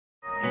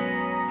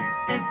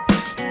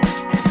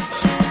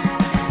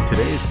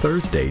Today is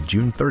Thursday,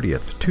 June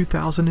 30th,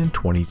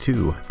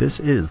 2022. This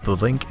is the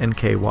Link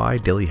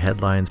NKY Daily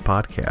Headlines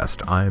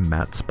Podcast. I'm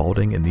Matt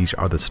Spaulding, and these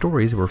are the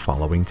stories we're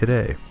following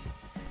today.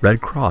 Red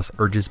Cross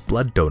urges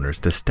blood donors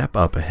to step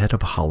up ahead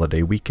of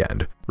holiday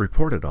weekend.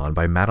 Reported on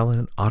by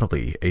Madeline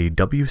Ottley, a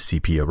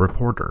WCPO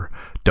reporter.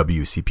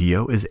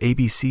 WCPO is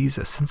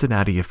ABC's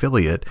Cincinnati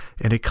affiliate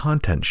and a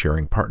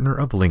content-sharing partner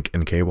of Link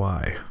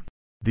NKY.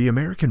 The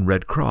American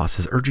Red Cross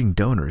is urging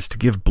donors to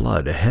give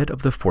blood ahead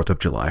of the 4th of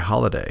July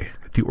holiday.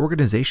 The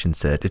organization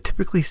said it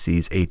typically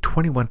sees a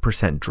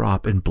 21%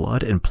 drop in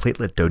blood and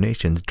platelet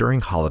donations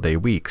during holiday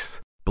weeks.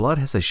 Blood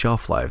has a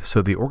shelf life,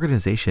 so the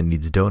organization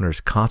needs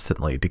donors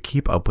constantly to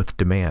keep up with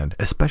demand,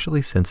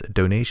 especially since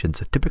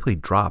donations typically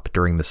drop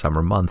during the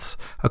summer months,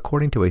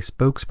 according to a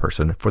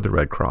spokesperson for the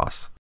Red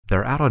Cross.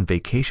 They're out on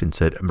vacation,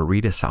 said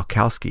Marita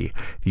Salkowski,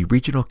 the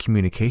Regional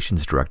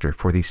Communications Director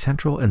for the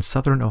Central and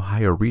Southern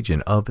Ohio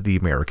region of the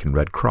American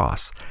Red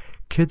Cross.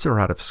 Kids are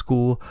out of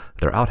school,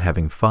 they're out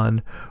having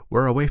fun,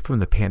 we're away from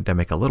the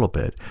pandemic a little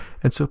bit,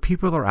 and so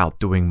people are out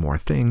doing more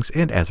things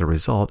and as a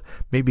result,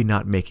 maybe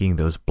not making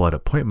those blood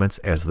appointments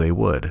as they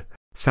would.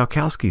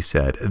 Salkowski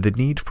said the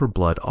need for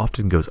blood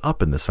often goes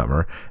up in the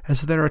summer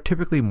as there are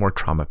typically more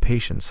trauma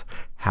patients.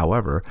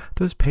 However,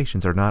 those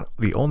patients are not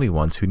the only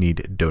ones who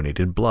need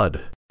donated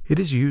blood. It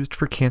is used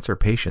for cancer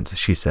patients,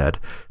 she said.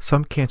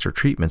 Some cancer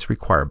treatments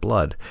require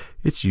blood.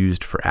 It's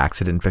used for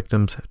accident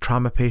victims,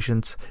 trauma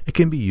patients. It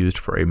can be used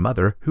for a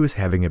mother who is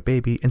having a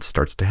baby and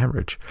starts to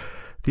hemorrhage.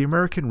 The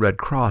American Red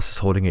Cross is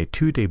holding a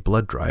 2-day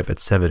blood drive at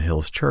Seven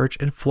Hills Church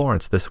in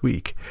Florence this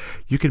week.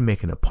 You can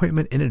make an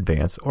appointment in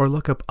advance or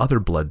look up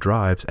other blood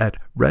drives at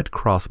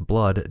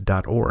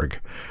redcrossblood.org.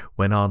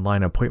 When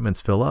online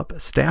appointments fill up,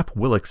 staff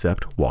will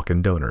accept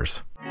walk-in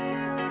donors.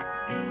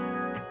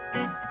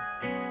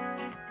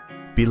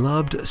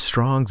 Beloved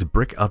Strong's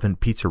Brick Oven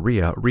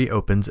Pizzeria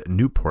reopens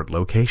Newport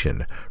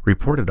location,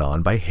 reported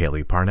on by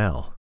Haley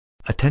Parnell.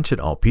 Attention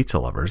all pizza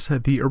lovers,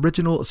 the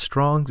original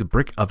Strong's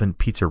Brick Oven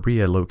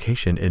Pizzeria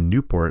location in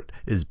Newport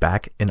is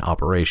back in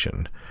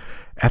operation.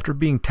 After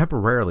being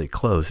temporarily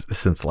closed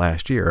since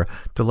last year,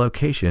 the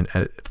location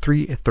at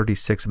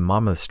 336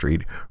 Monmouth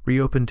Street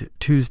reopened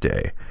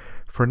Tuesday.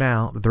 For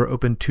now, they're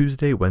open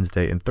Tuesday,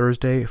 Wednesday, and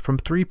Thursday from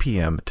 3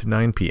 p.m. to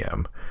 9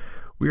 p.m.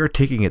 We are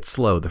taking it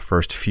slow the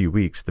first few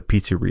weeks, the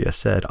pizzeria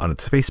said on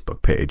its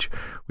Facebook page.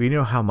 We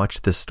know how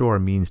much this store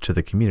means to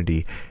the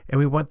community, and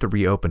we want the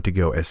reopen to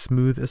go as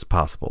smooth as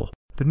possible.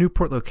 The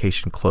Newport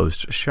location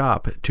closed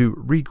shop to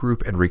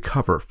regroup and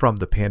recover from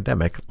the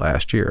pandemic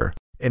last year.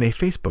 In a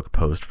Facebook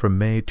post from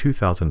May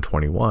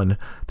 2021,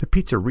 the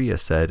pizzeria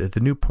said the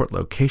Newport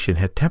location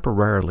had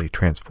temporarily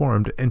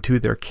transformed into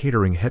their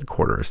catering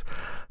headquarters.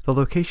 The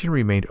location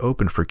remained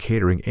open for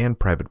catering and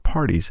private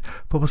parties,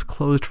 but was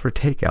closed for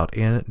takeout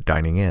and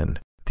dining in.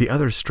 The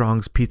other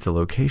Strong's Pizza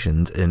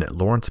locations in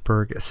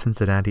Lawrenceburg,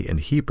 Cincinnati, and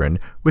Hebron,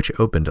 which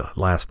opened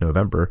last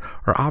November,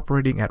 are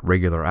operating at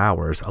regular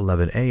hours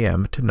 11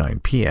 a.m. to 9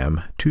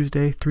 p.m.,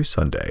 Tuesday through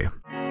Sunday.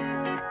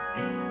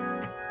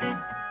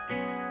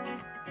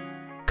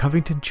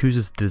 Covington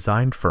chooses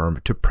design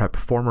firm to prep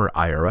former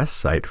IRS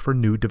site for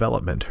new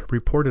development,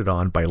 reported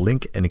on by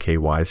Link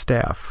NKY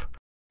staff.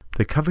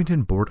 The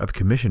Covington Board of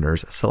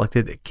Commissioners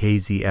selected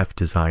KZF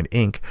Design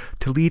Inc.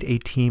 to lead a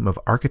team of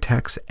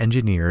architects,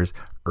 engineers,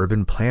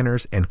 urban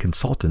planners, and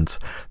consultants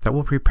that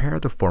will prepare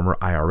the former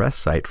IRS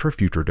site for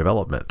future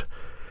development.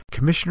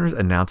 Commissioners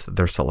announced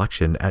their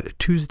selection at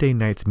Tuesday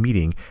night's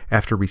meeting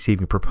after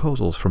receiving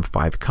proposals from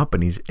 5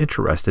 companies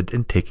interested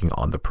in taking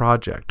on the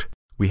project.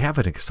 We have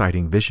an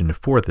exciting vision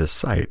for this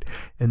site,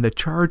 and the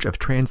charge of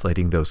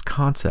translating those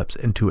concepts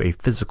into a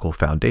physical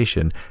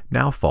foundation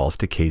now falls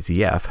to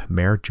KZF,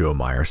 Mayor Joe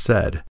Meyer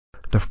said.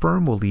 The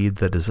firm will lead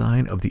the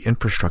design of the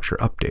infrastructure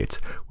updates,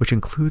 which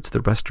includes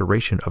the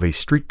restoration of a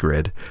street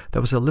grid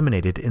that was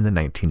eliminated in the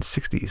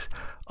 1960s.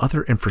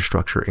 Other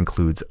infrastructure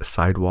includes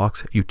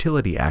sidewalks,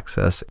 utility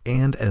access,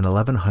 and an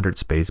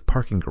 1,100-space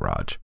parking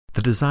garage.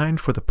 The design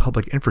for the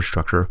public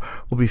infrastructure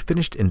will be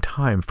finished in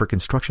time for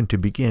construction to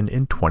begin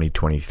in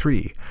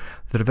 2023.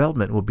 The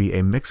development will be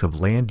a mix of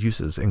land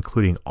uses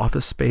including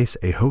office space,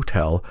 a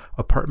hotel,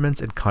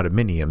 apartments, and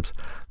condominiums,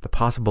 the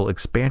possible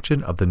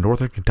expansion of the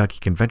Northern Kentucky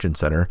Convention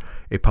Center,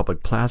 a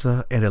public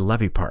plaza, and a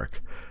levee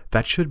park.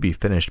 That should be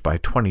finished by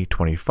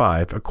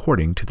 2025,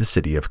 according to the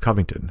City of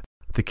Covington.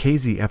 The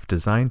KZF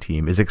design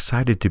team is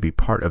excited to be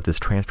part of this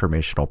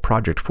transformational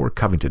project for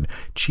Covington,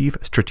 Chief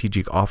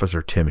Strategic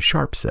Officer Tim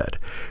Sharp said.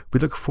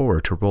 We look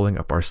forward to rolling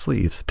up our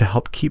sleeves to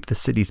help keep the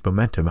city's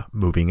momentum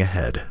moving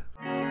ahead.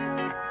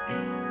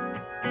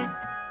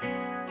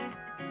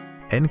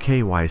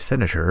 NKY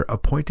Senator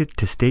appointed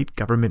to State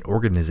Government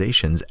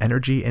Organizations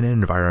Energy and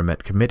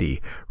Environment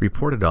Committee,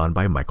 reported on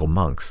by Michael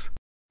Monks.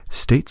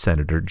 State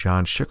Senator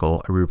John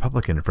Schickel, a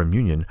Republican from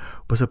Union,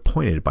 was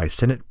appointed by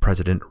Senate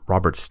President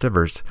Robert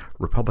Stivers,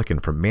 Republican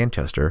from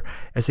Manchester,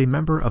 as a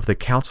member of the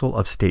Council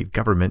of State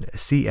Government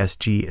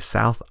CSG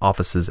South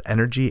Office's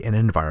Energy and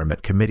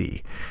Environment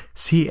Committee.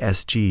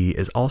 CSG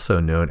is also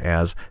known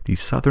as the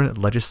Southern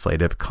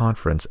Legislative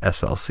Conference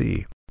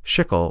SLC.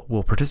 Schickel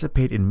will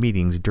participate in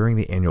meetings during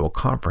the annual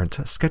conference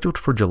scheduled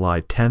for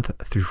July 10th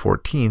through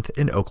 14th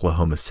in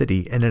Oklahoma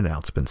City, an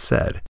announcement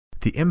said.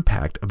 The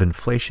impact of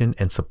inflation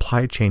and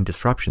supply chain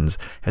disruptions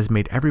has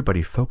made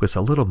everybody focus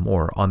a little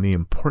more on the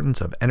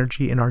importance of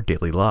energy in our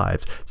daily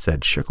lives,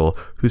 said Schickel,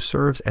 who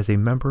serves as a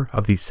member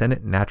of the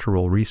Senate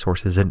Natural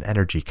Resources and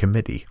Energy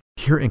Committee.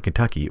 Here in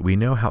Kentucky, we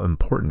know how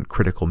important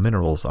critical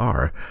minerals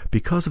are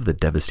because of the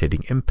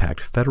devastating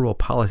impact federal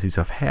policies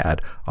have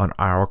had on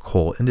our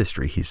coal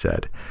industry, he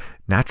said.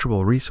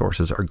 Natural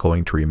resources are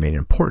going to remain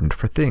important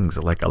for things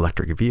like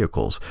electric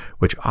vehicles,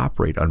 which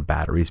operate on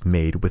batteries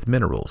made with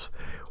minerals.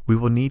 We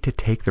will need to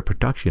take the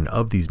production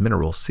of these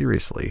minerals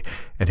seriously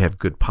and have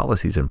good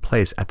policies in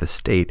place at the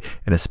state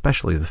and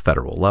especially the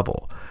federal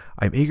level.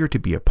 I'm eager to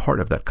be a part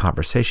of that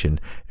conversation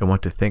and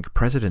want to thank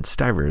President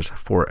Stivers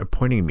for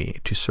appointing me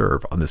to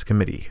serve on this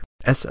committee.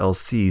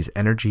 SLC's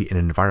Energy and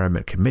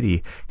Environment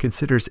Committee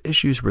considers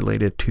issues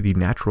related to the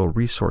natural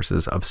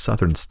resources of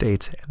southern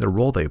states and the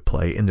role they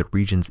play in the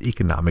region's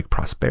economic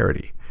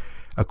prosperity.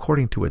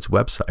 According to its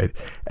website,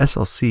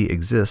 SLC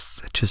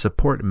exists to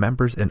support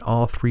members in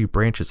all three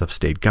branches of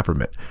state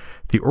government.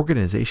 The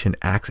organization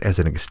acts as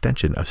an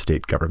extension of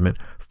state government,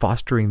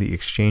 fostering the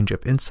exchange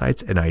of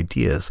insights and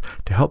ideas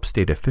to help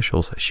state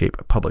officials shape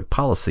public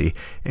policy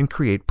and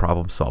create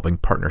problem-solving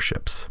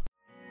partnerships.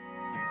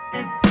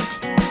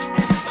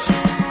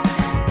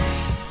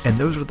 And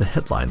those are the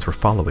headlines we're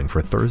following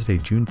for Thursday,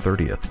 June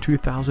 30th,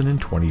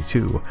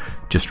 2022.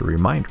 Just a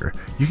reminder,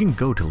 you can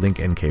go to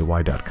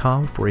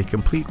linknky.com for a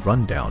complete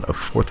rundown of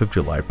 4th of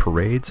July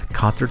parades,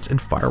 concerts,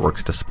 and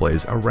fireworks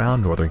displays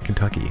around Northern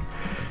Kentucky.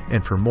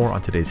 And for more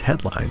on today's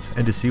headlines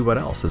and to see what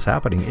else is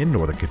happening in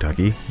Northern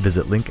Kentucky,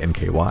 visit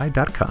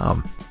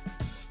linknky.com.